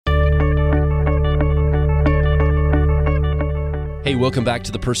Hey, welcome back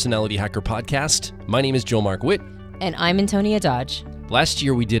to the Personality Hacker Podcast. My name is Joel Mark Witt. And I'm Antonia Dodge. Last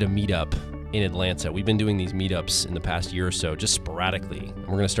year, we did a meetup in Atlanta. We've been doing these meetups in the past year or so, just sporadically. And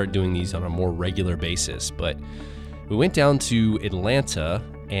we're going to start doing these on a more regular basis. But we went down to Atlanta,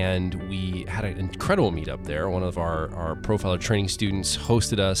 and we had an incredible meetup there. One of our profiler training students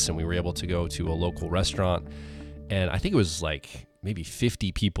hosted us, and we were able to go to a local restaurant. And I think it was like maybe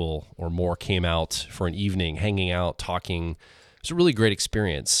 50 people or more came out for an evening, hanging out, talking. It was a really great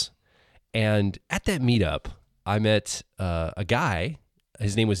experience. And at that meetup, I met a guy.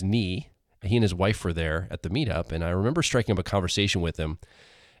 His name was Nii. He and his wife were there at the meetup. And I remember striking up a conversation with him.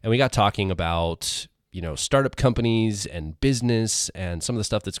 And we got talking about, startup companies and business and some of the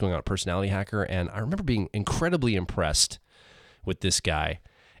stuff that's going on at Personality Hacker. And I remember being incredibly impressed with this guy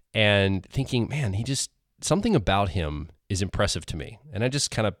and thinking, man, something about him is impressive to me. And I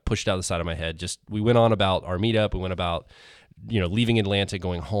just kind of pushed out the side of my head. We went on about our meetup. We went about leaving Atlanta,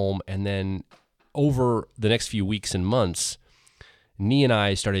 going home. And then over the next few weeks and months, Nii and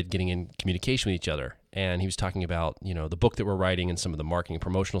I started getting in communication with each other. And he was talking about, the book that we're writing and some of the marketing and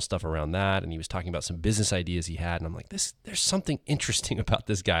promotional stuff around that. And he was talking about some business ideas he had. And I'm like, there's something interesting about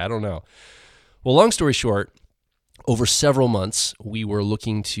this guy. I don't know. Well, long story short, over several months, we were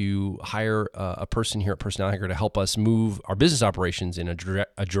looking to hire a person here at Personality Hacker to help us move our business operations in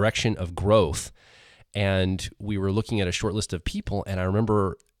a direction of growth. And we were looking at a short list of people, and I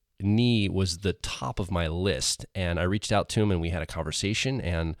remember Nii was the top of my list. And I reached out to him, and we had a conversation.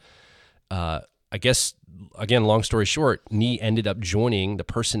 And I guess, again, long story short, Nii ended up joining the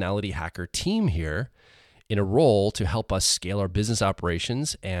Personality Hacker team here in a role to help us scale our business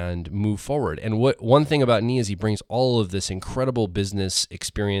operations and move forward. And one thing about Nii is he brings all of this incredible business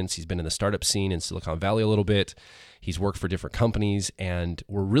experience. He's been in the startup scene in Silicon Valley a little bit. He's worked for different companies, and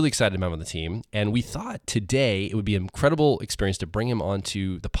we're really excited to have him on the team. And we thought today it would be an incredible experience to bring him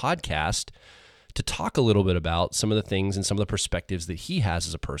onto the podcast to talk a little bit about some of the things and some of the perspectives that he has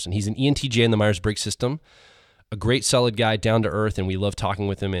as a person. He's an ENTJ in the Myers-Briggs system, a great solid guy, down to earth, and we love talking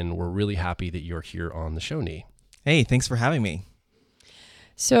with him, and we're really happy that you're here on the show, Nii. Hey, thanks for having me.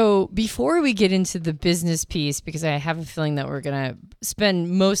 So before we get into the business piece, because I have a feeling that we're going to spend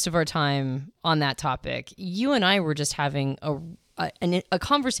most of our time on that topic, you and I were just having a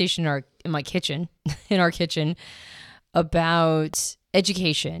conversation in our kitchen about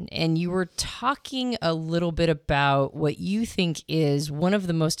education. And you were talking a little bit about what you think is one of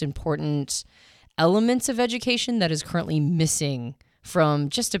the most important elements of education that is currently missing from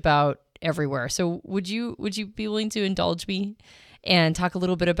just about everywhere. So would you be willing to indulge me and talk a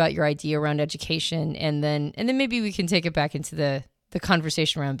little bit about your idea around education, and then maybe we can take it back into the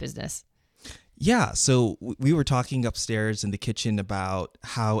conversation around business? Yeah, so we were talking upstairs in the kitchen about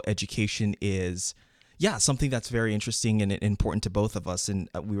how education is, something that's very interesting and important to both of us. And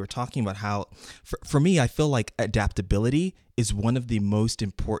we were talking about how, for me, I feel like adaptability is one of the most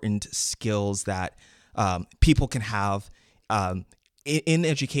important skills that people can have in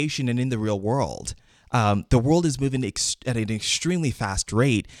education and in the real world. The world is moving at an extremely fast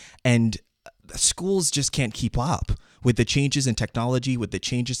rate, and schools just can't keep up with the changes in technology, with the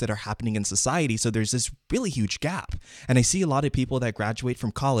changes that are happening in society. So there's this really huge gap. And I see a lot of people that graduate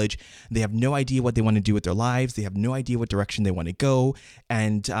from college, they have no idea what they want to do with their lives. They have no idea what direction they want to go.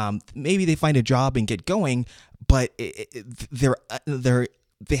 And maybe they find a job and get going, but they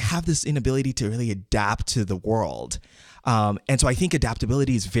have this inability to really adapt to the world. And so I think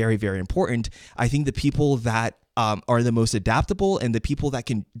adaptability is very, very important. I think the people that are the most adaptable and the people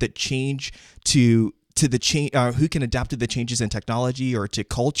that change to the change, who can adapt to the changes in technology or to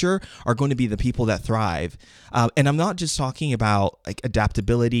culture, are going to be the people that thrive. And I'm not just talking about like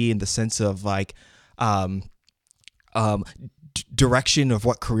adaptability in the sense of like direction of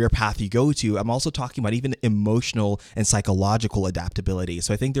what career path you go to. I'm also talking about even emotional and psychological adaptability.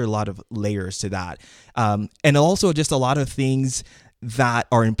 So I think there are a lot of layers to that. And also just a lot of things that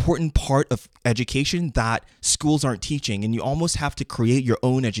are important part of education that schools aren't teaching. And you almost have to create your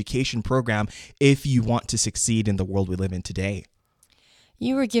own education program if you want to succeed in the world we live in today.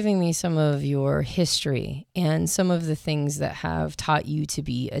 You were giving me some of your history and some of the things that have taught you to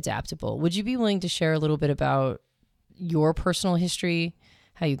be adaptable. Would you be willing to share a little bit about your personal history,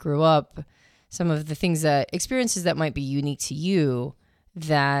 how you grew up, some of the experiences that might be unique to you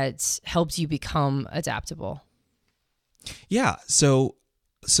that helped you become adaptable? Yeah. So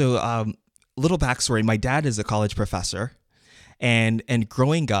little backstory. My dad is a college professor, and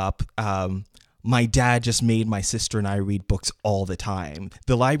growing up, my dad just made my sister and I read books all the time.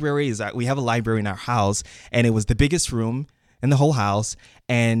 The library is that we have a library in our house, and it was the biggest room in the whole house.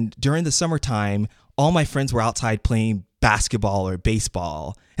 And during the summertime, all my friends were outside playing basketball or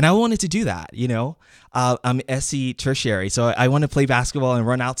baseball. And I wanted to do that, I'm SC tertiary, so I want to play basketball and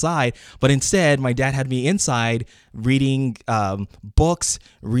run outside. But instead, my dad had me inside reading books,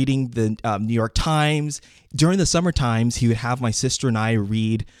 reading the New York Times. During the summer times, he would have my sister and I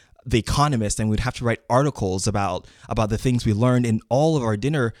read The Economist, and we'd have to write articles about the things we learned. And all of our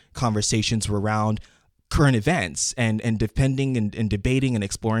dinner conversations were around current events and defending and debating and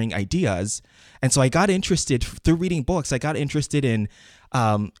exploring ideas. And so I got interested through reading books. I got interested in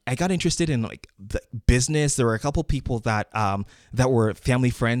like the business. There were a couple people that were family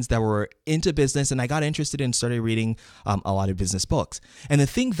friends that were into business, and I got interested and started reading a lot of business books. And the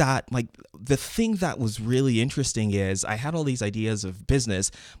thing that was really interesting is I had all these ideas of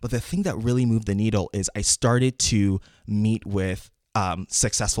business, but the thing that really moved the needle is I started to meet with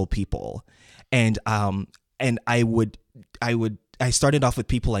successful people. And I started off with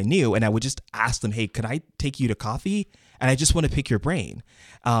people I knew, and I would just ask them, hey, could I take you to coffee? And I just want to pick your brain.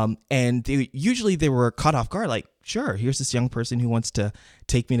 And usually they were caught off guard, like, sure, here's this young person who wants to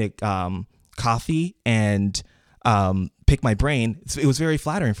take me to coffee and pick my brain. It was very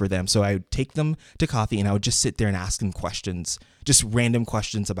flattering for them. So I would take them to coffee and I would just sit there and ask them questions, just random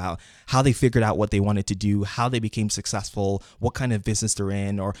questions about how they figured out what they wanted to do, how they became successful, what kind of business they're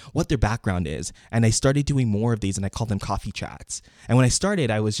in, or what their background is. And I started doing more of these, and I called them coffee chats. And when I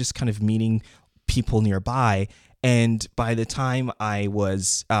started, I was just kind of meeting people nearby. And by the time I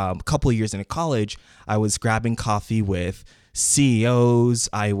was a couple of years into college, I was grabbing coffee with CEOs.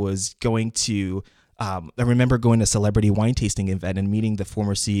 I was going to I remember going to a celebrity wine tasting event and meeting the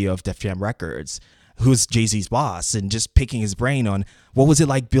former CEO of Def Jam Records, who's Jay-Z's boss, and just picking his brain on what was it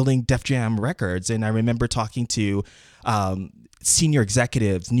like building Def Jam Records. And I remember talking to senior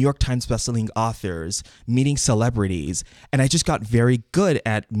executives, New York Times bestselling authors, meeting celebrities. And I just got very good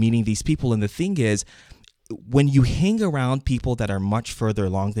at meeting these people. And the thing is, when you hang around people that are much further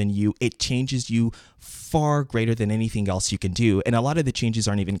along than you, it changes you far greater than anything else you can do. And a lot of the changes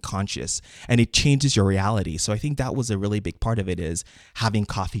aren't even conscious, and it changes your reality. So I think that was a really big part of it, is having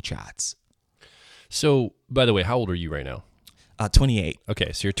coffee chats. So, by the way, how old are you right now? 28.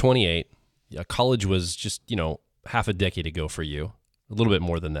 Okay, so you're 28. College was just, half a decade ago for you, a little bit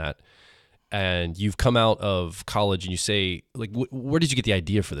more than that. And you've come out of college and you say, like, where did you get the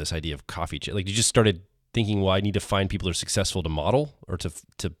idea for this idea of coffee chat? Like, you just started thinking, well, I need to find people who are successful to model or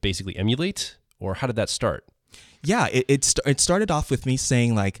to basically emulate? Or how did that start? Yeah, it started off with me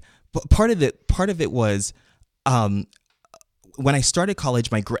saying, like, part of it was when I started college,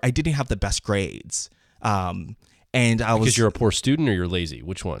 I didn't have the best grades. And Because you're a poor student or you're lazy?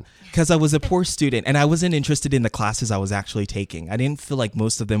 Which one? Because I was a poor student and I wasn't interested in the classes I was actually taking. I didn't feel like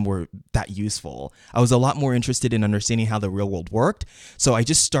most of them were that useful. I was a lot more interested in understanding how the real world worked. So I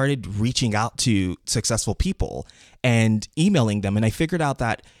just started reaching out to successful people and emailing them. And I figured out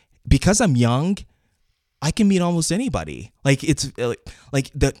that because I'm young, I can meet almost anybody. Like, it's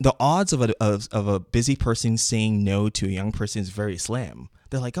like the odds of a busy person saying no to a young person is very slim.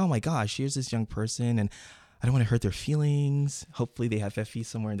 They're like, oh my gosh, here's this young person, and I don't want to hurt their feelings. Hopefully they have FE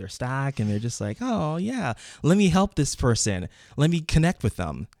somewhere in their stack, and they're just like, oh yeah, let me help this person. Let me connect with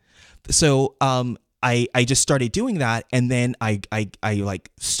them. So I just started doing that, and then I like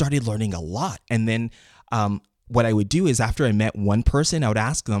started learning a lot. And then what I would do is, after I met one person, I would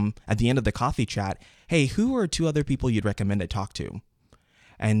ask them at the end of the coffee chat, hey, who are 2 other people you'd recommend I talk to?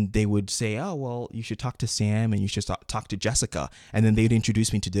 And they would say, oh, well, you should talk to Sam and you should talk to Jessica. And then they'd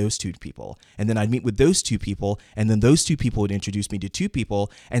introduce me to those 2 people. And then I'd meet with those 2 people. And then those 2 people would introduce me to 2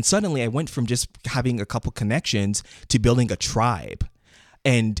 people. And suddenly I went from just having a couple connections to building a tribe.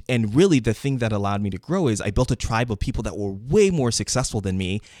 And really the thing that allowed me to grow is I built a tribe of people that were way more successful than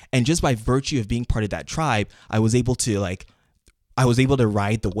me. And just by virtue of being part of that tribe, I was able to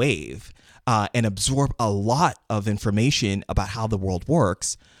ride the wave. And absorb a lot of information about how the world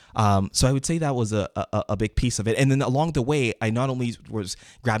works. So I would say that was a big piece of it. And then along the way, I not only was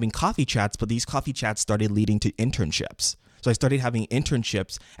grabbing coffee chats, but these coffee chats started leading to internships. So I started having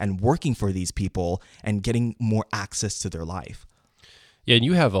internships and working for these people and getting more access to their life. Yeah, and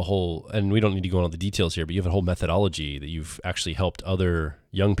you have a whole, and we don't need to go into the details here, but you have a whole methodology that you've actually helped other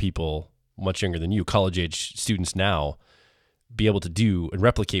young people, much younger than you, college-age students now, be able to do and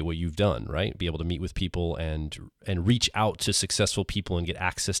replicate what you've done, right? Be able to meet with people and reach out to successful people and get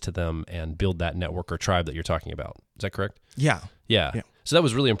access to them and build that network or tribe that you're talking about. Is that correct? Yeah. So that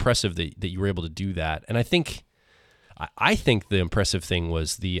was really impressive that you were able to do that. And I think the impressive thing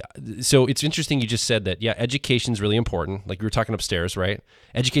was so it's interesting you just said that, yeah, education is really important. Like we were talking upstairs, right?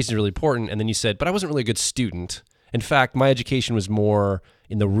 Education is really important. And then you said, but I wasn't really a good student. In fact, my education was more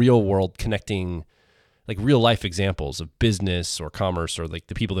in the real world, connecting. like real life examples of business or commerce or like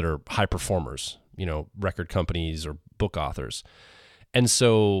the people that are high performers, record companies or book authors. And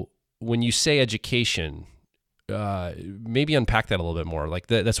so when you say education, maybe unpack that a little bit more. Like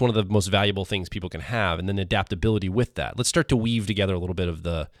that's one of the most valuable things people can have, and then adaptability with that. Let's start to weave together a little bit of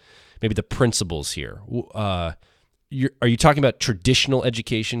maybe the principles here. Are you talking about traditional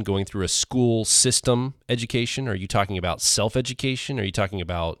education, going through a school system education? Are you talking about self-education? Are you talking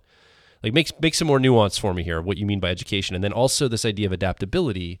about, like, make some more nuance for me here, what you mean by education? And then also this idea of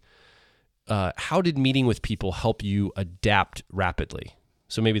adaptability. How did meeting with people help you adapt rapidly?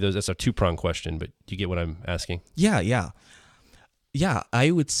 So maybe that's a two-pronged question, but do you get what I'm asking? Yeah. I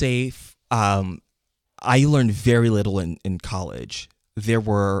would say I learned very little in college. There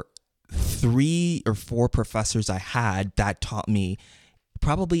were 3 or 4 professors I had that taught me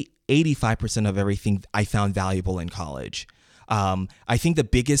probably 85% of everything I found valuable in college. I think the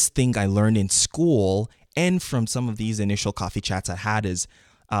biggest thing I learned in school and from some of these initial coffee chats I had is,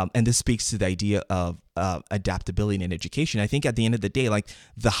 and this speaks to the idea of adaptability in education. I think at the end of the day, like,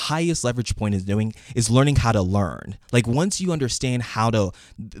 the highest leverage point is learning how to learn. Like, once you understand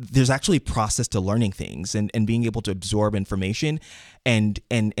there's actually a process to learning things and being able to absorb information and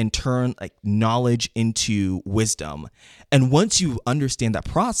turn like knowledge into wisdom. And once you understand that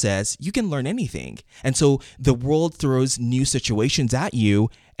process, you can learn anything. And so the world throws new situations at you,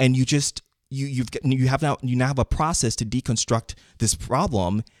 and you now have a process to deconstruct this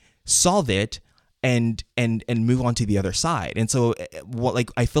problem, solve it, and move on to the other side. And so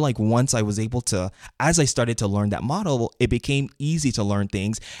I feel like once I was able to, as I started to learn that model, it became easy to learn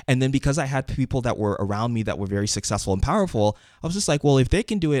things. And then because I had people that were around me that were very successful and powerful, I was just like, well, if they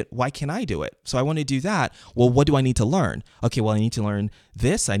can do it, why can't I do it? So I want to do that. Well, what do I need to learn? Okay, well, I need to learn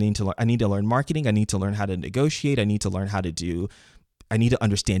this. I need to learn marketing. I need to learn how to negotiate. I need to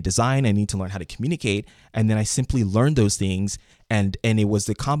understand design. I need to learn how to communicate. And then I simply learned those things. And it was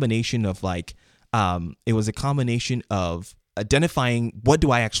the combination of identifying what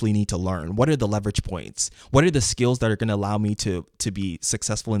do I actually need to learn? What are the leverage points? What are the skills that are going to allow me to be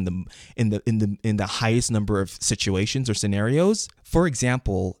successful in the highest number of situations or scenarios? For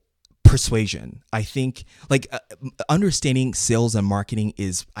example, persuasion. I think understanding sales and marketing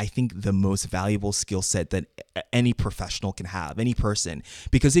is, I think, the most valuable skill set that any professional can have, any person.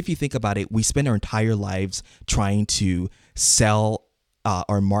 Because if you think about it, we spend our entire lives trying to sell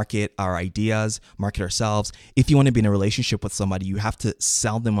or market our ideas, market ourselves. If you want to be in a relationship with somebody, you have to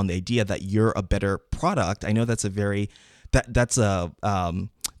sell them on the idea that you're a better product. I know that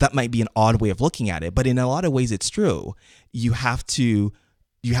might be an odd way of looking at it, but in a lot of ways it's true. You have to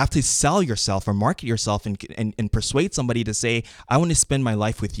sell yourself or market yourself and persuade somebody to say, I want to spend my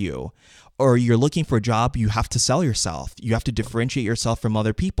life with you. Or you're looking for a job, you have to sell yourself. You have to differentiate yourself from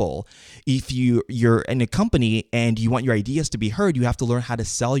other people. If you're in a company and you want your ideas to be heard, you have to learn how to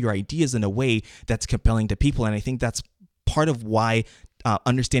sell your ideas in a way that's compelling to people. And I think that's part of why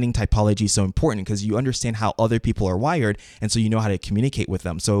understanding typology is so important, because you understand how other people are wired, and so you know how to communicate with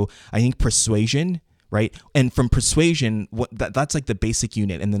them. So I think persuasion, right? And from persuasion, that's like the basic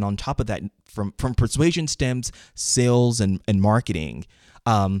unit. And then on top of that, from persuasion stems sales and marketing.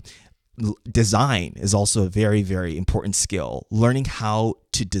 Design is also a very, very important skill. Learning how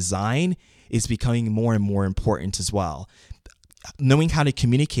to design is becoming more and more important as well. Knowing how to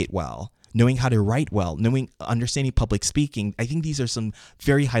communicate well, knowing how to write well, understanding public speaking. I think these are some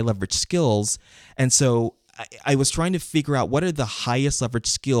very high leverage skills. And so I was trying to figure out what are the highest leverage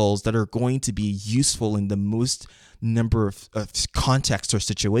skills that are going to be useful in the most number of contexts or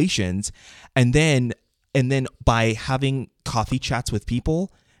situations. And then by having coffee chats with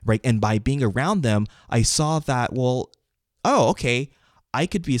people, right, and by being around them, I saw that, okay, I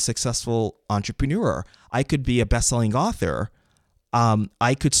could be a successful entrepreneur. I could be a best-selling author.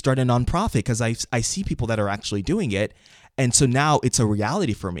 I could start a nonprofit because I see people that are actually doing it. And so now it's a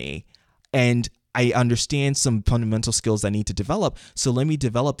reality for me. And I understand some fundamental skills I need to develop. So let me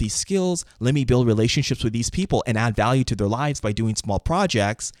develop these skills. Let me build relationships with these people and add value to their lives by doing small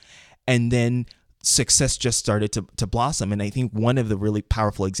projects. And then success just started to blossom. And I think one of the really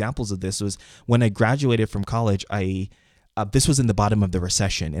powerful examples of this was when I graduated from college. This was in the bottom of the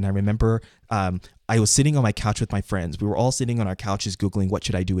recession. And I remember I was sitting on my couch with my friends. We were all sitting on our couches Googling, what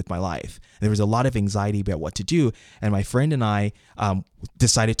should I do with my life? And there was a lot of anxiety about what to do. And my friend and I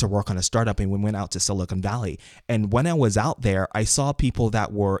decided to work on a startup, and we went out to Silicon Valley. And when I was out there, I saw people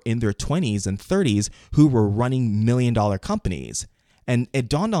that were in their 20s and 30s who were running $1 million companies. And it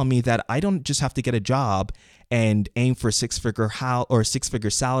dawned on me that I don't just have to get a job and aim for a six-figure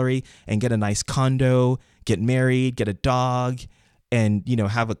salary and get a nice condo, get married, get a dog, and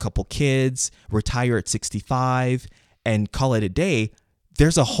have a couple kids, retire at 65 and call it a day.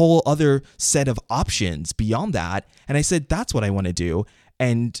 There's a whole other set of options beyond that. And I said, that's what I want to do.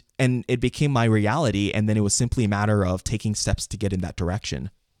 And it became my reality. And then it was simply a matter of taking steps to get in that direction.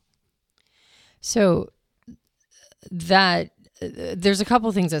 So there's a couple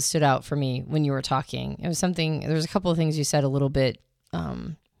of things that stood out for me when you were talking. There's a couple of things you said a little bit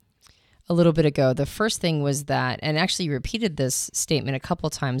ago. The first thing was that, and actually you repeated this statement a couple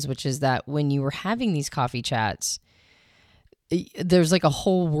of times, which is that when you were having these coffee chats, there's like a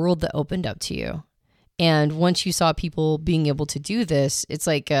whole world that opened up to you. And once you saw people being able to do this, it's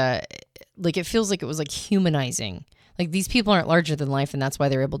like it feels like it was like humanizing. Like these people aren't larger than life, and that's why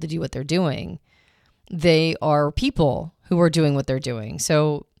they're able to do what they're doing. They are people who are doing what they're doing.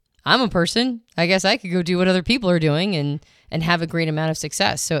 So I'm a person. I guess I could go do what other people are doing and have a great amount of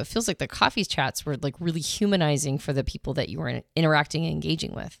success. So it feels like the coffee chats were like really humanizing for the people that you were interacting and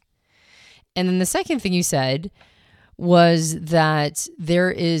engaging with. And then the second thing you said was that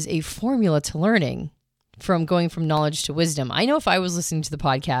there is a formula to learning from going from knowledge to wisdom. I know if I was listening to the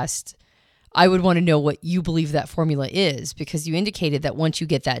podcast, I would want to know what you believe that formula is, because you indicated that once you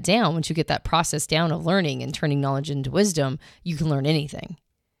get that down, once you get that process down of learning and turning knowledge into wisdom, you can learn anything.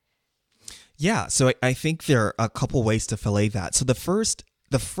 Yeah, so I think there are a couple ways to fillet that. So the first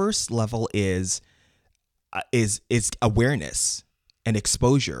level is awareness and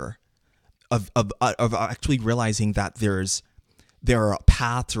exposure of actually realizing that there are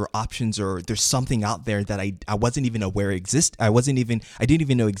paths or options, or there's something out there that I wasn't even aware I didn't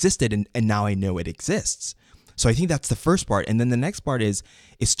even know existed, and now I know it exists. So I think that's the first part. And then the next part is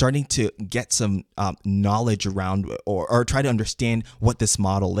starting to get some knowledge around or try to understand what this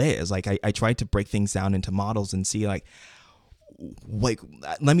model is. Like I tried to break things down into models and see like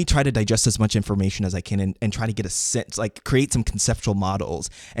let me try to digest as much information as I can and try to get a sense, like create some conceptual models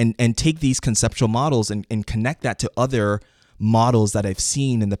and take these conceptual models and connect that to other models that I've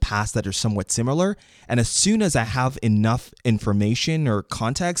seen in the past that are somewhat similar. And as soon as I have enough information or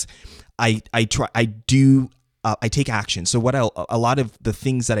context, I take action. So a lot of the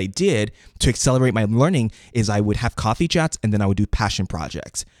things that I did to accelerate my learning is I would have coffee chats and then I would do passion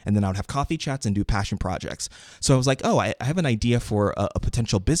projects. And then I would have coffee chats and do passion projects. So I was like, I have an idea for a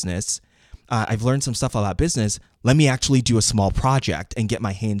potential business. I've learned some stuff about business. Let me actually do a small project and get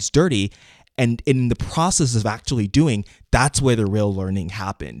my hands dirty. And in the process of actually doing, that's where the real learning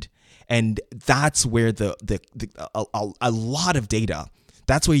happened. And that's where a lot of data.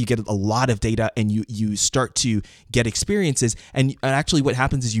 That's where you get a lot of data and you start to get experiences. And actually what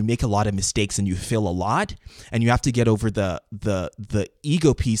happens is you make a lot of mistakes and you fail a lot. And you have to get over the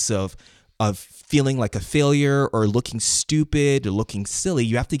ego piece of feeling like a failure or looking stupid or looking silly.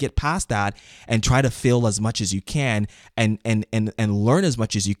 You have to get past that and try to fail as much as you can and learn as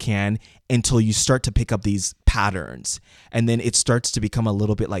much as you can until you start to pick up these patterns. And then it starts to become a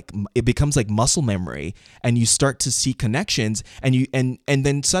little bit like, it becomes like muscle memory, and you start to see connections and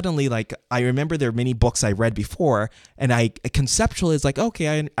then suddenly, like, I remember there are many books I read before and I conceptually is like,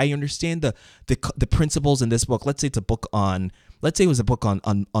 okay, I understand the principles in this book. Let's say it was a book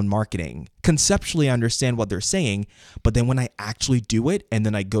on marketing. Conceptually, I understand what they're saying, but then when I actually do it, and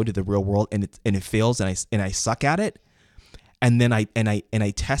then I go to the real world and it fails, and I suck at it, and then I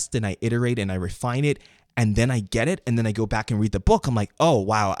test and I iterate and I refine it, and then I get it, and then I go back and read the book. I'm like, oh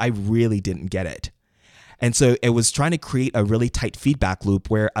wow, I really didn't get it. And so it was trying to create a really tight feedback loop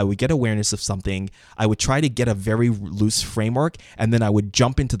where I would get awareness of something, I would try to get a very loose framework, and then I would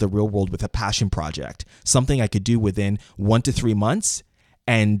jump into the real world with a passion project, something I could do within 1 to 3 months,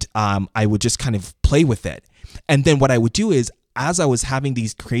 and I would just kind of play with it. And then what I would do is, as I was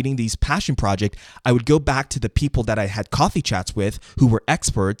creating these passion project, I would go back to the people that I had coffee chats with who were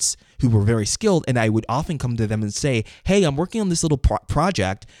experts, who were very skilled, and I would often come to them and say, hey, I'm working on this little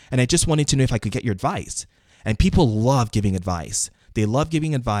project, and I just wanted to know if I could get your advice. And people love giving advice. They love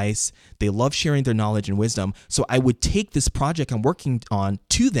giving advice. They love sharing their knowledge and wisdom. So I would take this project I'm working on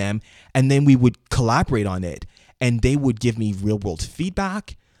to them, and then we would collaborate on it, and they would give me real world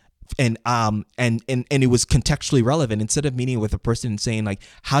feedback. And it was contextually relevant. Instead of meeting with a person and saying like,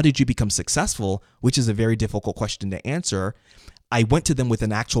 how did you become successful, which is a very difficult question to answer, I went to them with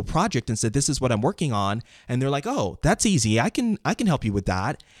an actual project and said, this is what I'm working on. And they're like, oh, that's easy. I can help you with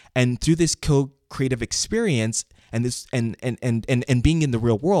that. And through this co-creative experience and this and being in the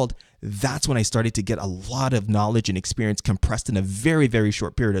real world, that's when I started to get a lot of knowledge and experience compressed in a very, very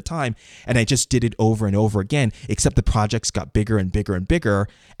short period of time. And I just did it over and over again, except the projects got bigger and bigger and bigger.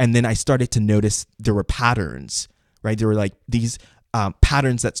 And then I started to notice there were patterns, right? There were like these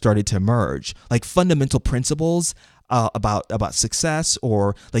patterns that started to emerge, like fundamental principles. about success,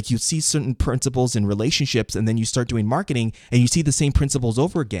 or like you see certain principles in relationships, and then you start doing marketing and you see the same principles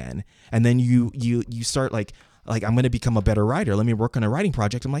over again, and then you start like I'm going to become a better writer. Let me work on a writing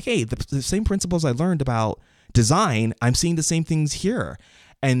project. I'm like, hey, the same principles I learned about design, I'm seeing the same things here.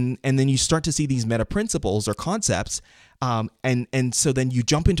 And then you start to see these meta principles or concepts. And so then you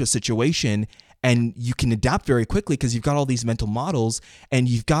jump into a situation and you can adapt very quickly because you've got all these mental models and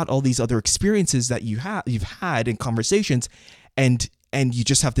you've got all these other experiences that you've had in conversations, and you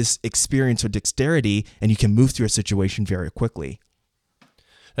just have this experience or dexterity, and you can move through a situation very quickly.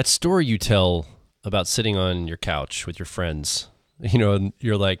 That story you tell about sitting on your couch with your friends, and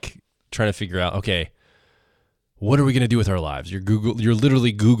you're like trying to figure out, okay, what are we going to do with our lives? You're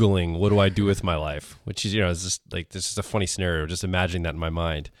literally Googling, what do I do with my life? Which is, is just like, this is a funny scenario, just imagining that in my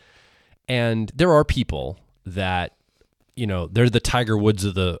mind. And there are people that, they're the Tiger Woods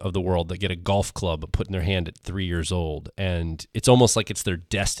of the world that get a golf club put in their hand at 3 years old. And it's almost like it's their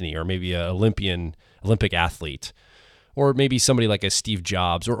destiny, or maybe an Olympic athlete, or maybe somebody like a Steve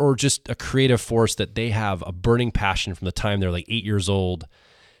Jobs, or just a creative force that they have a burning passion from the time they're like 8 years old.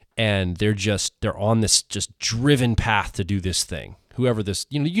 And they're on this just driven path to do this thing. Whoever this,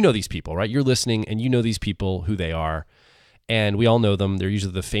 you know these people, right? You're listening and you know these people, who they are. And we all know them. They're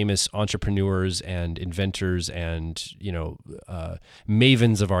usually the famous entrepreneurs and inventors and,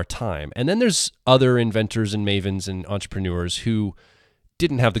 mavens of our time. And then there's other inventors and mavens and entrepreneurs who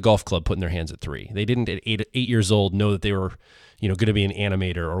didn't have the golf club put in their hands at 3. They didn't at 8 years old know that they were, going to be an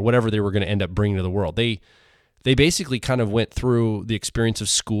animator or whatever they were going to end up bringing to the world. They basically kind of went through the experience of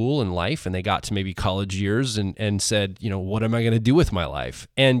school and life, and they got to maybe college years and said, what am I going to do with my life?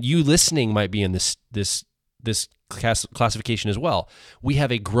 And you listening might be in this classification as well. We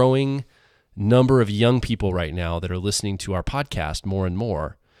have a growing number of young people right now that are listening to our podcast more and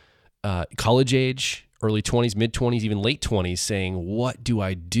more, college age, early 20s, mid 20s, even late 20s, saying, what do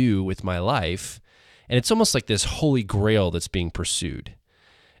I do with my life? And it's almost like this holy grail that's being pursued.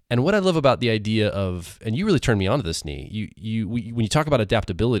 And what I love about the idea of, and you really turned me on to this, Nii, when you talk about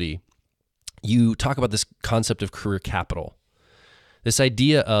adaptability, you talk about this concept of career capital. This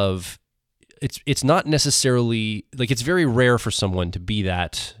idea of, it's not necessarily, like, it's very rare for someone to be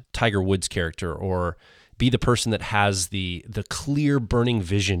that Tiger Woods character or be the person that has the clear burning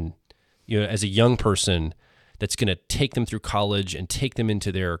vision, as a young person that's going to take them through college and take them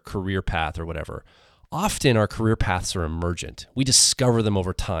into their career path or whatever. Often our career paths are emergent. We discover them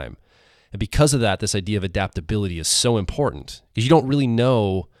over time. And because of that, this idea of adaptability is so important, because you don't really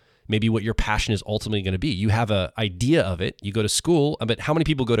know maybe what your passion is ultimately going to be. You have an idea of it. You go to school, but how many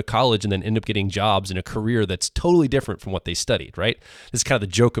people go to college and then end up getting jobs in a career that's totally different from what they studied, right? This is kind of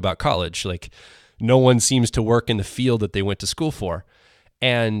the joke about college. Like, no one seems to work in the field that they went to school for.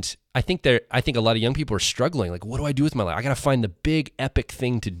 And I think a lot of young people are struggling. Like, what do I do with my life? I got to find the big epic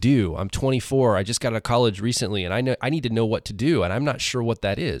thing to do. I'm 24. I just got out of college recently, and I need to know what to do, and I'm not sure what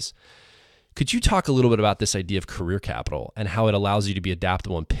that is. Could you talk a little bit about this idea of career capital and how it allows you to be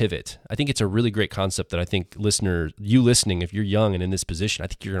adaptable and pivot? I think it's a really great concept that I think you listening, if you're young and in this position, I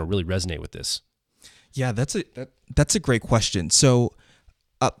think you're going to really resonate with this. Yeah, that's a great question. So,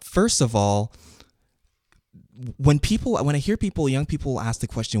 first of all, when I hear young people ask the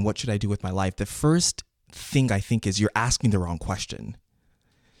question, what should I do with my life? The first thing I think is you're asking the wrong question.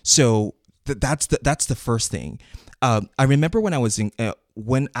 So that's the first thing. I remember when I was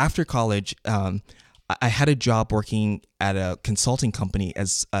after college, I had a job working at a consulting company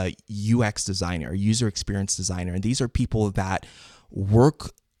as a UX designer, user experience designer. And these are people that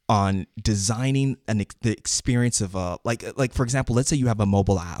work on designing the experience of like for example, let's say you have a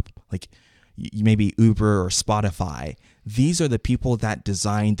mobile app, like maybe Uber or Spotify. These are the people that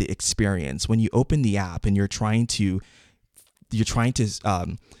design the experience. When you open the app and you're trying to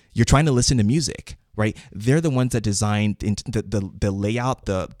listen to music, right? They're the ones that design the layout,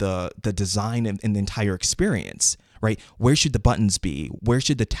 the design and the entire experience, right? Where should the buttons be? Where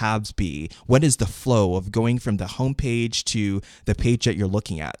should the tabs be? What is the flow of going from the home page to the page that you're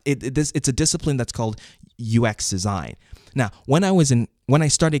looking at? It's a discipline that's called UX design. Now, when I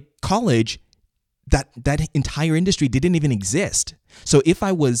started college, that entire industry didn't even exist. So if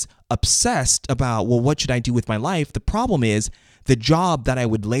I was obsessed about, well, what should I do with my life? The problem is the job that I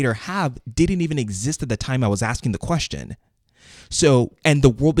would later have didn't even exist at the time I was asking the question. So, and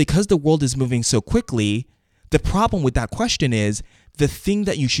because the world is moving so quickly, the problem with that question is the thing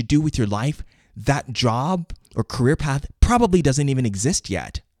that you should do with your life, that job or career path probably doesn't even exist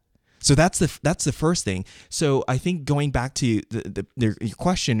yet. So that's the first thing. So I think going back to your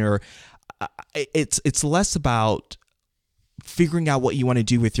question, or it's less about figuring out what you want to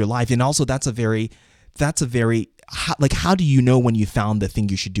do with your life, and also that's a very how do you know when you found the thing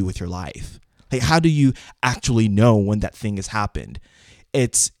you should do with your life? Like, how do you actually know when that thing has happened?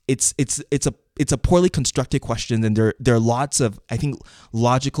 It's a poorly constructed question, and there are lots of, I think,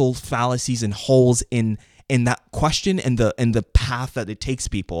 logical fallacies and holes in that question and the path that it takes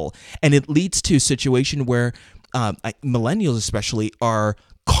people, and it leads to a situation where millennials especially are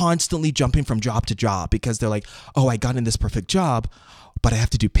constantly jumping from job to job because they're like, oh, I got in this perfect job, but I have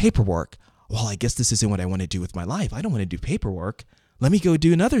to do paperwork. Well, I guess this isn't what I want to do with my life. I don't want to do paperwork. Let me go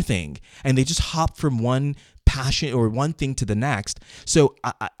do another thing. And they just hop from one passion or one thing to the next. So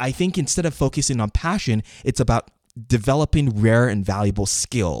I think instead of focusing on passion, it's about developing rare and valuable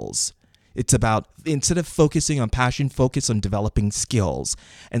skills. It's about, instead of focusing on passion, focus on developing skills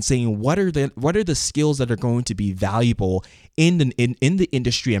and saying what are the skills that are going to be valuable in the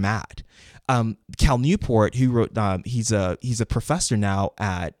industry I'm at. Cal Newport, who wrote, he's a professor now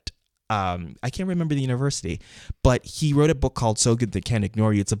at I can't remember the university, but he wrote a book called So Good They Can't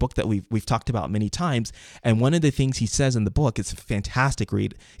Ignore You. It's a book that we've talked about many times, and one of the things he says in the book, it's a fantastic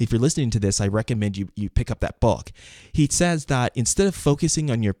read. If you're listening to this, I recommend you pick up that book. He says that instead of focusing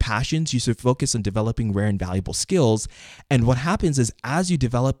on your passions, you should focus on developing rare and valuable skills. And what happens is, as you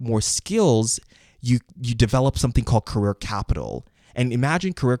develop more skills, you develop something called career capital. And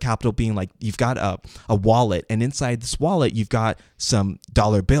imagine career capital being like, you've got a wallet, and inside this wallet, you've got some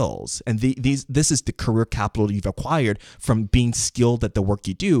dollar bills. And this is the career capital you've acquired from being skilled at the work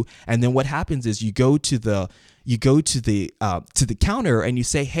you do. And then what happens is you go to the counter and you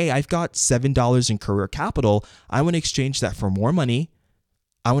say, hey, I've got $7 in career capital. I want to exchange that for more money.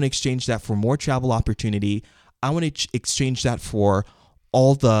 I want to exchange that for more travel opportunity. I want to exchange that for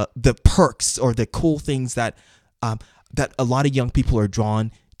all the perks or the cool things that a lot of young people are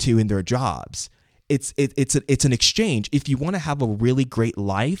drawn to in their jobs. It's an exchange. If you want to have a really great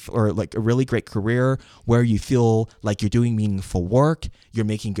life or like a really great career where you feel like you're doing meaningful work, you're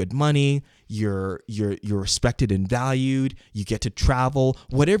making good money, you're respected and valued, you get to travel,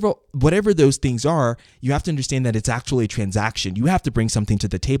 whatever those things are, you have to understand that it's actually a transaction. You have to bring something to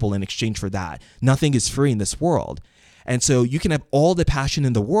the table in exchange for that. Nothing is free in this world. And so you can have all the passion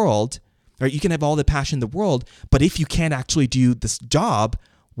in the world, right? You can have all the passion in the world, but if you can't actually do this job,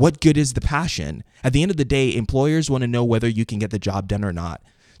 what good is the passion? At the end of the day, employers want to know whether you can get the job done or not.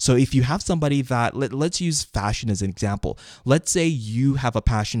 So if you have somebody that, let's use fashion as an example. Let's say you have a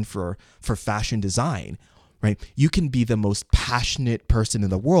passion for fashion design, right? You can be the most passionate person in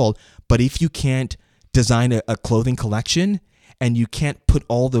the world, but if you can't design a clothing collection and you can't put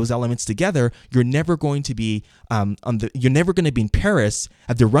all those elements together, you're never going to be you're never going to be in Paris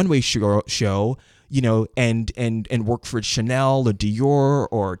at the runway show, you know, and work for Chanel or Dior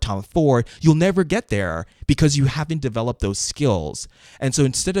or Tom Ford. You'll never get there because you haven't developed those skills. And so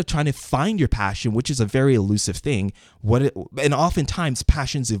instead of trying to find your passion, which is a very elusive thing, and oftentimes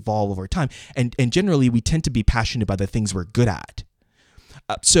passions evolve over time, and generally we tend to be passionate about the things we're good at.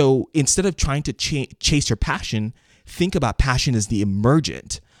 So instead of trying to chase your passion, think about passion as the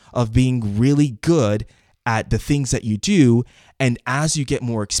emergent of being really good at the things that you do. And as you get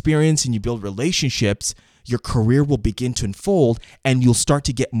more experience and you build relationships, your career will begin to unfold and you'll start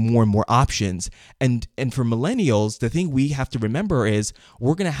to get more and more options. And for millennials, the thing we have to remember is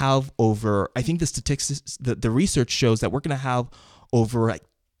we're going to have over, I think the statistics, the research shows that we're going to have over like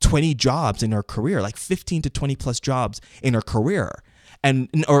 20 jobs in our career, like 15 to 20 plus jobs in our career.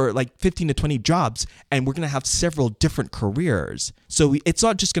 Or like 15 to 20 jobs, and we're going to have several different careers. So it's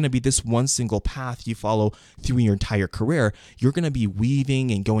not just going to be this one single path you follow through your entire career. You're going to be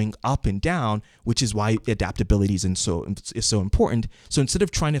weaving and going up and down, which is why adaptability is so important. So instead of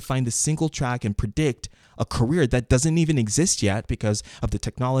trying to find the single track and predict a career that doesn't even exist yet because of the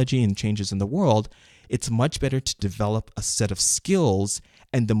technology and changes in the world, it's much better to develop a set of skills.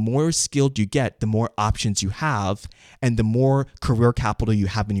 And the more skilled you get, the more options you have, and the more career capital you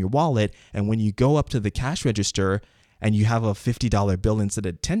have in your wallet. And when you go up to the cash register and you have a $50 bill instead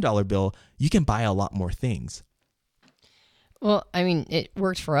of a $10 bill, you can buy a lot more things. Well, I mean, it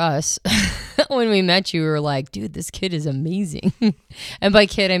worked for us. When we met you, we were like, dude, this kid is amazing. And by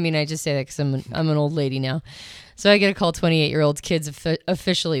kid, I mean, I just say that because I'm an old lady now. So I get to call 28-year-old kids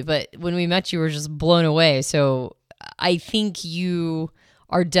officially. But when we met you, we were just blown away. So I think you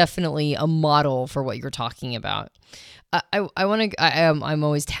are definitely a model for what you're talking about. I want to. I'm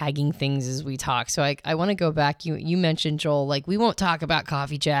always tagging things as we talk, so I want to go back. You mentioned, Joel, like we won't talk about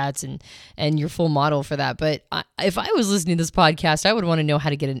coffee chats and your full model for that. But if I was listening to this podcast, I would want to know how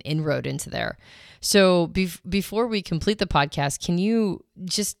to get an inroad into there. So before we complete the podcast, can you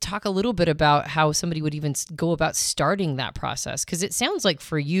just talk a little bit about how somebody would even go about starting that process? Because it sounds like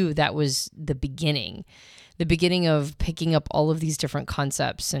for you that was the beginning. the beginning of picking up all of these different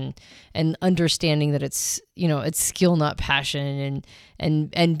concepts and understanding that it's, it's skill, not passion,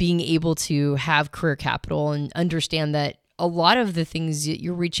 and being able to have career capital and understand that a lot of the things that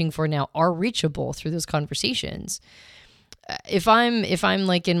you're reaching for now are reachable through those conversations. If I'm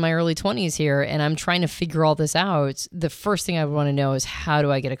like in my early 20s here and I'm trying to figure all this out, the first thing I would want to know is, how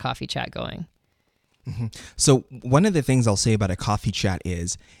do I get a coffee chat going? Mm-hmm. So one of the things I'll say about a coffee chat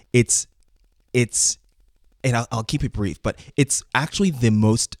is it's and I'll keep it brief, but it's actually the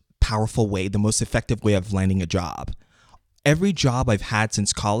most powerful way, the most effective way of landing a job. Every job I've had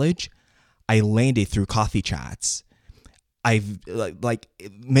since college, I landed through coffee chats. I've like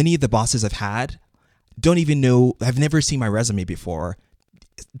many of the bosses I've had don't even know, have never seen my resume before.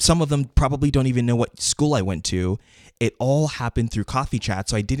 Some of them probably don't even know what school I went to. It all happened through coffee chat,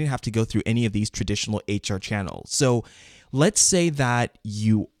 so I didn't have to go through any of these traditional HR channels. So let's say that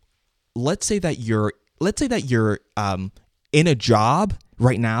you're in a job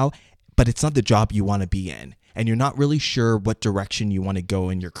right now, but it's not the job you want to be in, and you're not really sure what direction you want to go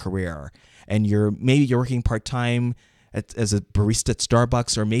in your career. And maybe you're working part-time as a barista at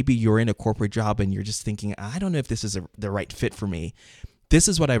Starbucks, or maybe you're in a corporate job and you're just thinking, I don't know if this is the right fit for me. This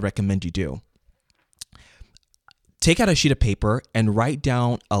is what I recommend you do. Take out a sheet of paper and write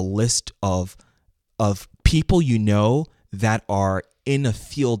down a list of people you know that are in a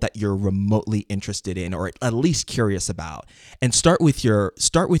field that you're remotely interested in, or at least curious about. And start with your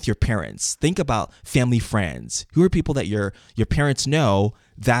parents. Think about family, friends. Who are people that your parents know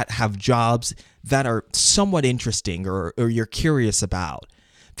that have jobs that are somewhat interesting or you're curious about?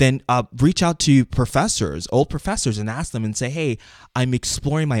 Then reach out to old professors, and ask them and say, hey, I'm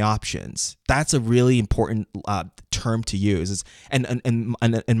exploring my options. That's a really important term to use, and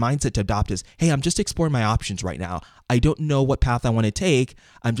mindset to adopt is, hey, I'm just exploring my options right now. I don't know what path I want to take.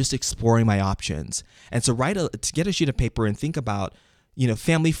 I'm just exploring my options. And so get a sheet of paper and think about,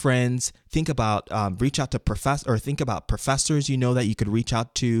 family, friends. Think about reach out to think about professors that you could reach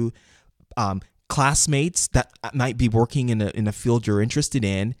out to. Classmates that might be working in a field you're interested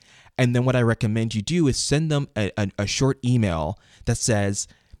in. And then what I recommend you do is send them a short email that says,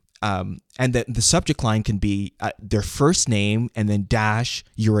 and the subject line can be their first name and then dash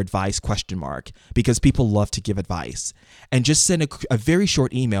your advice ? Because people love to give advice. And just send a very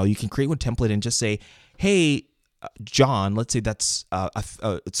short email. You can create one template and just say, hey, John, let's say that's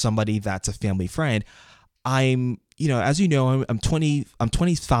somebody that's a family friend. I'm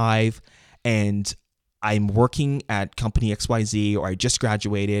 25, and I'm working at company XYZ, or I just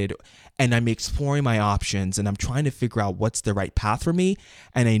graduated, and I'm exploring my options, and I'm trying to figure out what's the right path for me.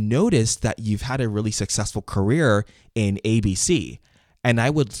 And I noticed that you've had a really successful career in ABC. And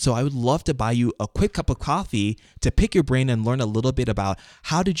I would love to buy you a quick cup of coffee to pick your brain and learn a little bit about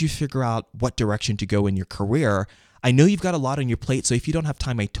how did you figure out what direction to go in your career. I know you've got a lot on your plate, so if you don't have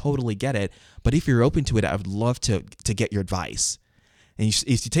time, I totally get it. But if you're open to it, I would love to get your advice. And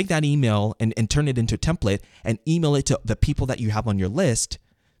if you take that email and turn it into a template and email it to the people that you have on your list,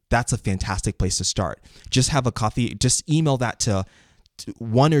 that's a fantastic place to start. Just have a coffee, just email that to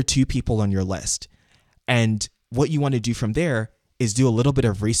one or two people on your list. And what you want to do from there is do a little bit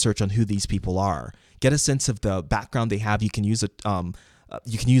of research on who these people are. Get a sense of the background they have. You can use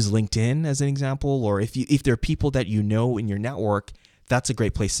LinkedIn as an example, or if there are people that you know in your network, that's a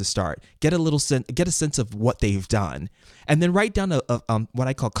great place to start. Get a sense of what they've done, and then write down what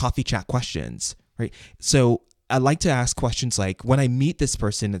I call coffee chat questions. Right. So I like to ask questions like, when I meet this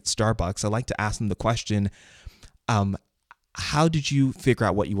person at Starbucks, I like to ask them the question, how did you figure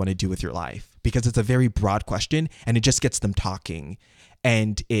out what you want to do with your life? Because it's a very broad question, and it just gets them talking,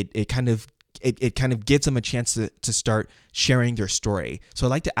 and it kind of gives them a chance to start sharing their story. So I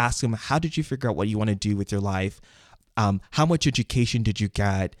like to ask them, how did you figure out what you want to do with your life? How much education did you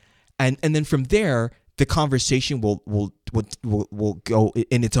get? And then from there, the conversation will go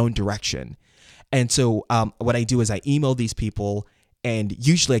in its own direction. And so what I do is I email these people, and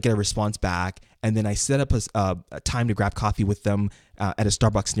usually I get a response back, and then I set up a time to grab coffee with them at a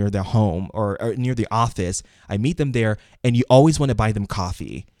Starbucks near their home or near the office. I meet them there, and you always want to buy them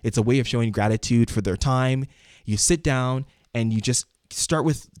coffee. It's a way of showing gratitude for their time. You sit down and you just start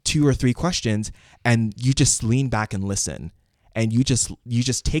with 2 or 3 questions, and you just lean back and listen. And you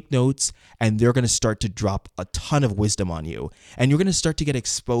just take notes, and they're going to start to drop a ton of wisdom on you. And you're going to start to get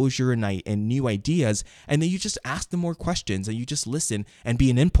exposure and new ideas. And then you just ask them more questions, and you just listen and be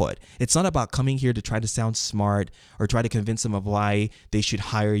an input. It's not about coming here to try to sound smart or try to convince them of why they should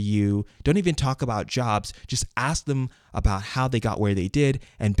hire you. Don't even talk about jobs. Just ask them about how they got where they did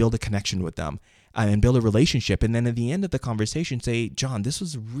and build a connection with them. and build a relationship. And then at the end of the conversation, say, John, this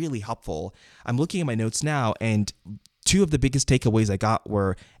was really helpful. I'm looking at my notes now, and 2 of the biggest takeaways I got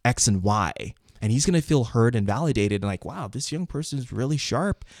were X and Y. And he's going to feel heard and validated and like, wow, this young person is really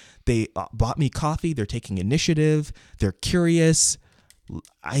sharp. They bought me coffee. They're taking initiative. They're curious.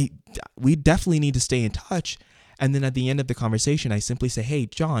 We definitely need to stay in touch. And then at the end of the conversation, I simply say, hey,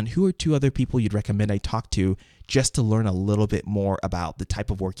 John, who are 2 other people you'd recommend I talk to just to learn a little bit more about the type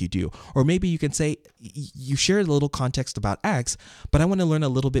of work you do? Or maybe you can say, you shared a little context about X, but I want to learn a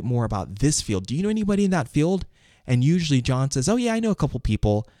little bit more about this field. Do you know anybody in that field? And usually John says, oh yeah, I know a couple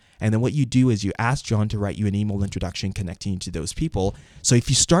people. And then what you do is you ask John to write you an email introduction connecting you to those people. So if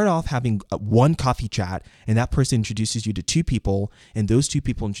you start off having 1 coffee chat and that person introduces you to 2 people, and those 2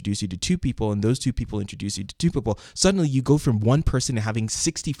 people introduce you to 2 people, and those 2 people introduce you to 2 people, suddenly you go from 1 person to having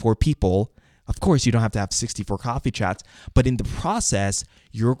 64 people. Of course, you don't have to have 64 coffee chats, but in the process,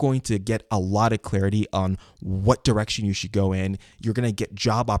 you're going to get a lot of clarity on what direction you should go in. You're going to get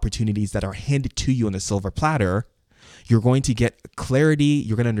job opportunities that are handed to you on a silver platter. You're going to get clarity.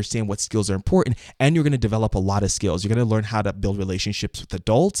 You're going to understand what skills are important, and you're going to develop a lot of skills. You're going to learn how to build relationships with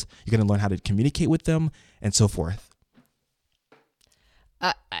adults. You're going to learn how to communicate with them, and so forth.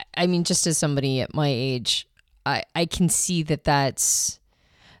 I mean, just as somebody at my age, I can see that that's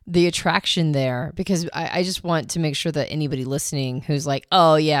the attraction there, because I just want to make sure that anybody listening who's like,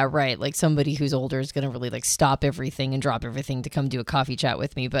 oh yeah, right, like somebody who's older is going to really like stop everything and drop everything to come do a coffee chat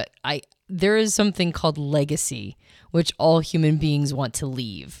with me. But there is something called legacy, which all human beings want to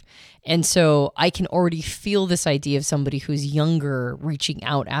leave. And so I can already feel this idea of somebody who's younger reaching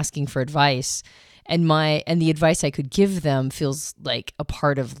out, asking for advice. And the advice I could give them feels like a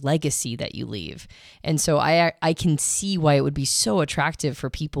part of legacy that you leave. And so I can see why it would be so attractive for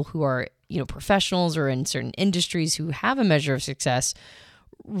people who are, professionals or in certain industries who have a measure of success,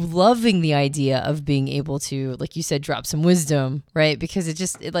 loving the idea of being able to, like you said, drop some wisdom, right? Because it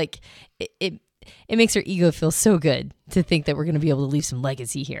makes our ego feel so good to think that we're going to be able to leave some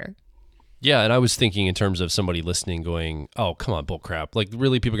legacy here. Yeah, and I was thinking in terms of somebody listening going, oh, come on, bullcrap. Like,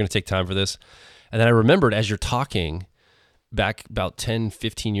 really, people are going to take time for this? And then I remembered as you're talking back about 10,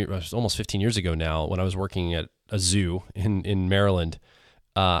 15 years, almost 15 years ago now, when I was working at a zoo in Maryland,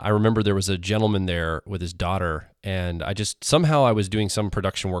 I remember there was a gentleman there with his daughter, and somehow I was doing some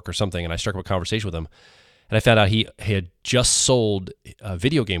production work or something, and I struck up a conversation with him. And I found out he had just sold a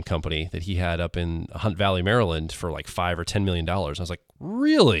video game company that he had up in Hunt Valley, Maryland for like $5 or $10 million. I was like,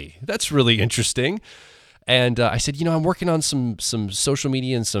 really? That's really interesting. And I said, I'm working on some social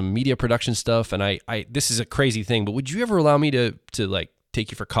media and some media production stuff. And I this is a crazy thing, but would you ever allow me to like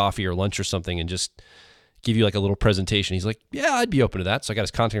take you for coffee or lunch or something and just give you like a little presentation? He's like, yeah, I'd be open to that. So I got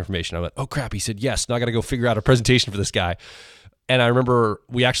his contact information. I went, oh crap. He said, yes. Now I got to go figure out a presentation for this guy. And I remember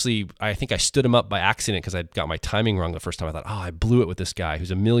I think I stood him up by accident because I got my timing wrong the first time. I thought, I blew it with this guy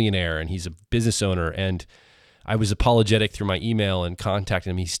who's a millionaire and he's a business owner. And I was apologetic through my email and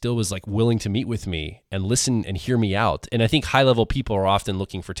contacted him. He still was like willing to meet with me and listen and hear me out. And I think high-level people are often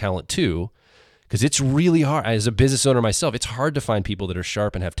looking for talent too, because it's really hard. As a business owner myself, it's hard to find people that are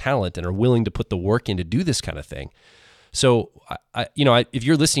sharp and have talent and are willing to put the work in to do this kind of thing. So, if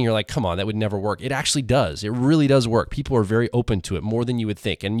you're listening, you're like, come on, that would never work. It actually does. It really does work. People are very open to it more than you would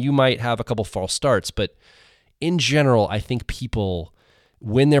think. And you might have a couple false starts, but in general, I think people,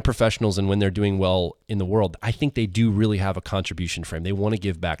 when they're professionals and when they're doing well in the world, I think they do really have a contribution frame. They want to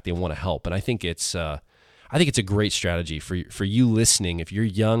give back. They want to help. And I think it's a great strategy for you listening. If you're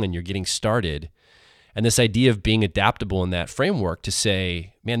young and you're getting started, and this idea of being adaptable in that framework to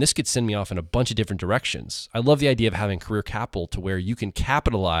say, man, this could send me off in a bunch of different directions. I love the idea of having career capital to where you can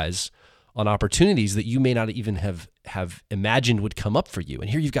capitalize on opportunities that you may not even have imagined would come up for you. And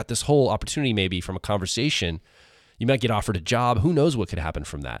here you've got this whole opportunity maybe from a conversation. You might get offered a job. Who knows what could happen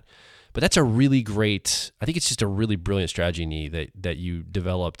from that? But that's a really great, I think it's just a really brilliant strategy, Nii, that you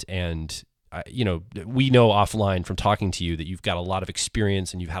developed. And, we know offline from talking to you that you've got a lot of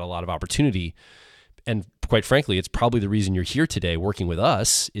experience and you've had a lot of opportunity. And quite frankly, it's probably the reason you're here today working with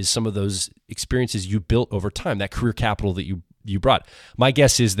us is some of those experiences you built over time, that career capital that you brought. My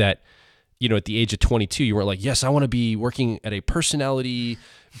guess is that, at the age of 22, you weren't like, yes, I want to be working at a personal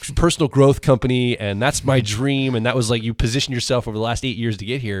growth company, and that's my dream. And that was like you positioned yourself over the last 8 years to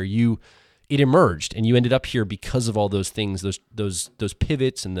get here. It emerged, and you ended up here because of all those things, those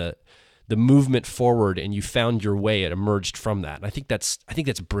pivots and the movement forward, and you found your way. It emerged from that. And I think that's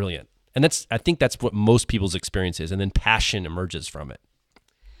brilliant. And I think that's what most people's experience is. And then passion emerges from it.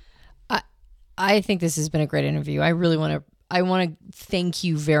 I think this has been a great interview. I really want to I want to thank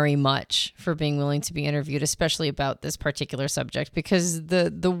you very much for being willing to be interviewed, especially about this particular subject, because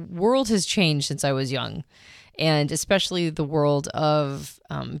the world has changed since I was young, and especially the world of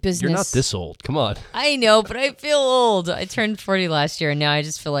business. You're not this old. Come on. I know, but I feel old. I turned 40 last year, and now I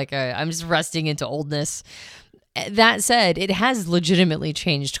just feel like I'm just rusting into oldness. That said, it has legitimately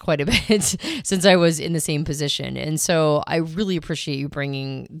changed quite a bit since I was in the same position. And so I really appreciate you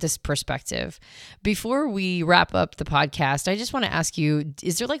bringing this perspective. Before we wrap up the podcast, I just want to ask you,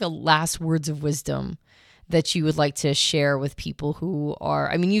 is there like a last words of wisdom that you would like to share with people who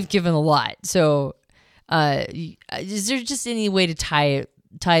are, I mean, you've given a lot. So is there just any way to tie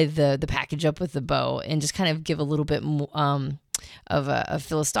the package up with the bow and just kind of give a little bit more, of a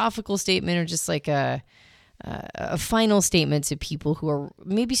philosophical statement, or just like a final statement to people who are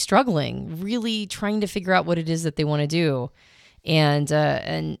maybe struggling, really trying to figure out what it is that they want to do, and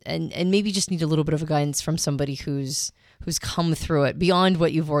maybe just need a little bit of a guidance from somebody who's come through it beyond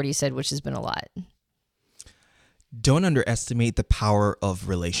what you've already said, which has been a lot. Don't underestimate the power of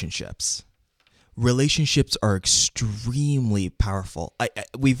relationships. Relationships are extremely powerful.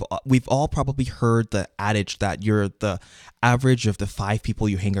 We've all probably heard the adage that you're the average of the 5 people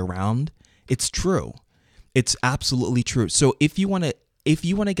you hang around. It's true. It's absolutely true. So if you want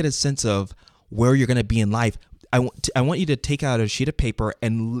to get a sense of where you're going to be in life, I want you to take out a sheet of paper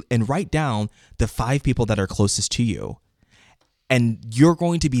and write down the 5 people that are closest to you. And you're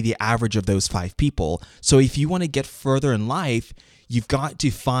going to be the average of those 5 people. So if you want to get further in life, you've got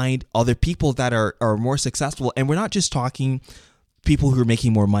to find other people that are more successful. And we're not just talking people who are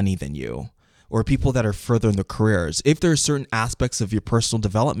making more money than you, or people that are further in their careers. If there are certain aspects of your personal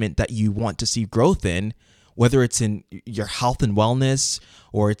development that you want to see growth in, whether it's in your health and wellness,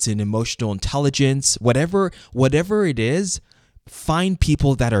 or it's in emotional intelligence, whatever it is, find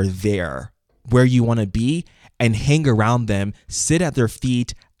people that are there where you want to be and hang around them, sit at their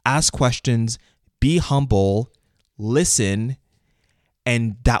feet, ask questions, be humble, listen,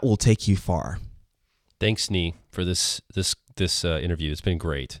 and that will take you far. Thanks, Nii, for this interview. It's been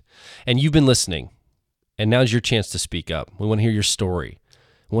great. And you've been listening, and now's your chance to speak up. We want to hear your story.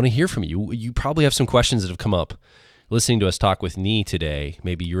 I want to hear from you. You probably have some questions that have come up listening to us talk with Nii today.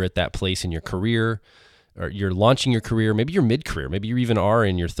 Maybe you're at that place in your career, or you're launching your career. Maybe you're mid-career. Maybe you even are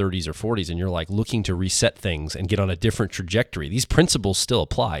in your 30s or 40s, and you're like looking to reset things and get on a different trajectory. These principles still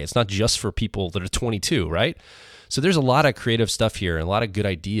apply. It's not just for people that are 22, right? So there's a lot of creative stuff here and a lot of good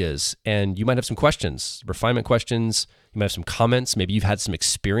ideas. And you might have some questions, refinement questions. You might have some comments. Maybe you've had some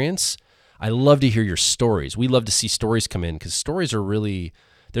experience. I love to hear your stories. We love to see stories come in, because stories are really...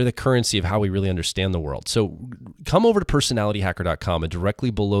 they're the currency of how we really understand the world. So come over to personalityhacker.com, and directly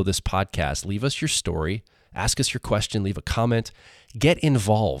below this podcast, leave us your story, ask us your question, leave a comment, get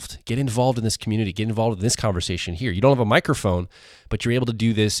involved. Get involved in this community, get involved in this conversation here. You don't have a microphone, but you're able to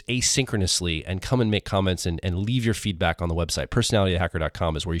do this asynchronously and come and make comments and leave your feedback on the website.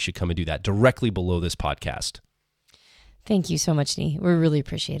 Personalityhacker.com is where you should come and do that, directly below this podcast. Thank you so much, Nii. We really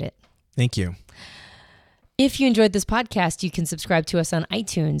appreciate it. Thank you. If you enjoyed this podcast, you can subscribe to us on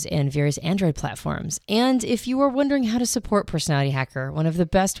iTunes and various Android platforms. And if you are wondering how to support Personality Hacker, one of the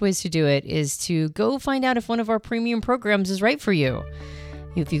best ways to do it is to go find out if one of our premium programs is right for you.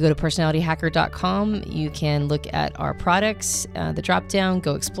 If you go to personalityhacker.com, you can look at our products, the drop down,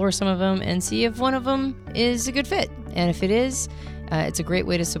 go explore some of them, and see if one of them is a good fit. And if it is, it's a great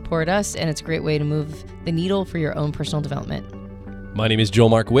way to support us, and it's a great way to move the needle for your own personal development. My name is Joel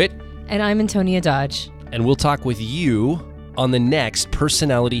Mark Witt. And I'm Antonia Dodge. And we'll talk with you on the next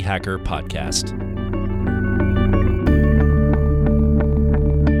Personality Hacker podcast.